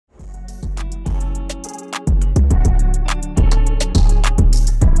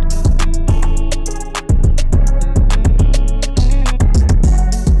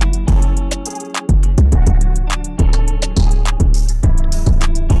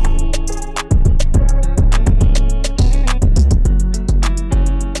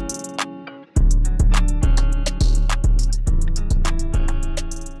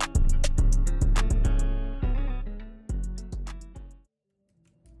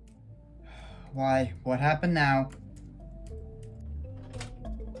Why? What happened now?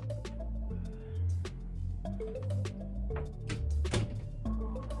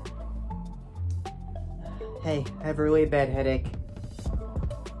 Hey, I have a really bad headache.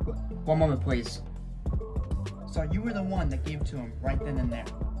 One moment, please. So you were the one that gave it to him right then and there.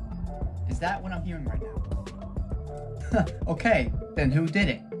 Is that what I'm hearing right now? Okay, then who did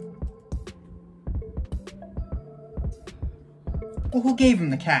it? Well, who gave him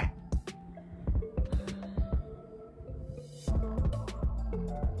the cat?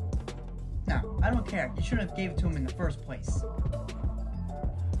 No, I don't care. You shouldn't have gave it to him in the first place.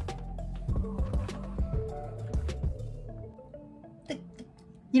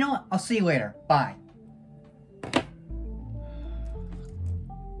 You know what? I'll see you later. Bye.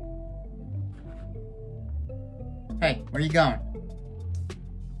 Hey, where you going?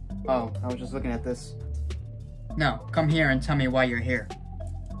 Oh, I was just looking at this. No, come here and tell me why you're here.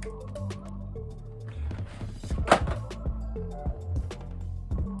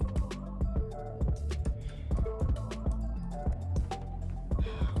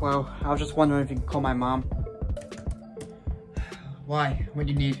 Well, I was just wondering if you could call my mom. Why? What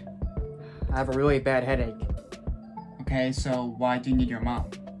do you need? I have a really bad headache. Okay, so why do you need your mom?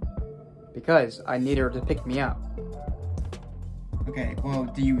 Because I need her to pick me up. Okay, well,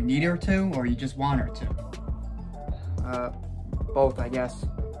 do you need her to, or you just want her to? Both, I guess.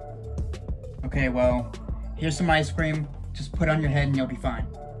 Okay, well, here's some ice cream. Just put it on your head and you'll be fine.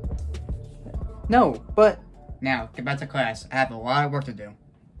 No, but... Now, get back to class. I have a lot of work to do.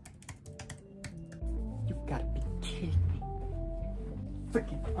 You gotta be kidding me.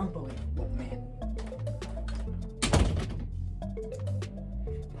 Freaking unbelievable, man.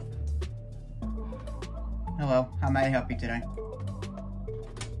 Hello, how may I help you today?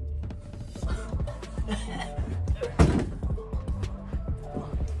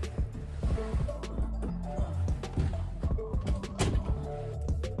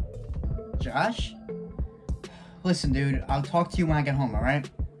 Josh? Listen, dude, I'll talk to you when I get home, alright?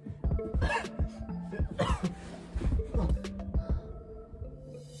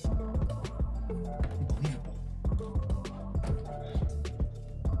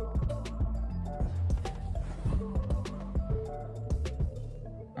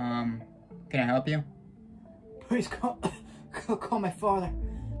 Unbelievable. Can I help you? Please call my father.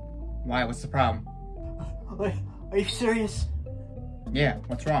 Why? What's the problem? Are you serious? Yeah,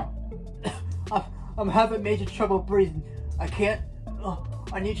 what's wrong? I'm having major trouble breathing. I can't...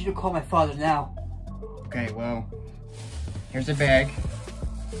 I need you to call my father now. Okay, well, here's a bag.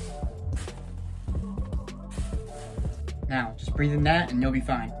 Now, just breathe in that and you'll be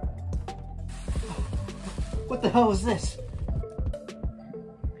fine. What the hell is this?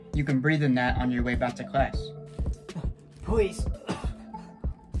 You can breathe in that on your way back to class. Please.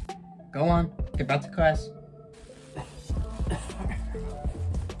 Go on, get back to class.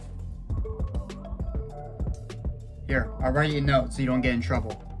 Here, I'll write you a note so you don't get in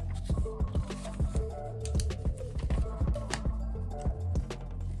trouble.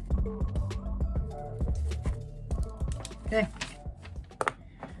 Okay.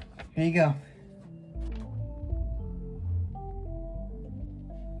 Here you go.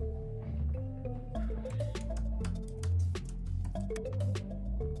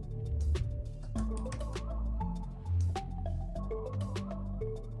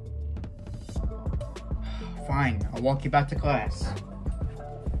 Fine, I'll walk you back to class.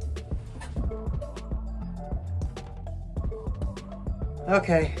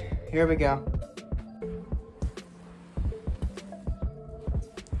 Okay, here we go.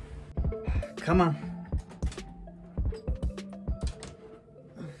 Come on.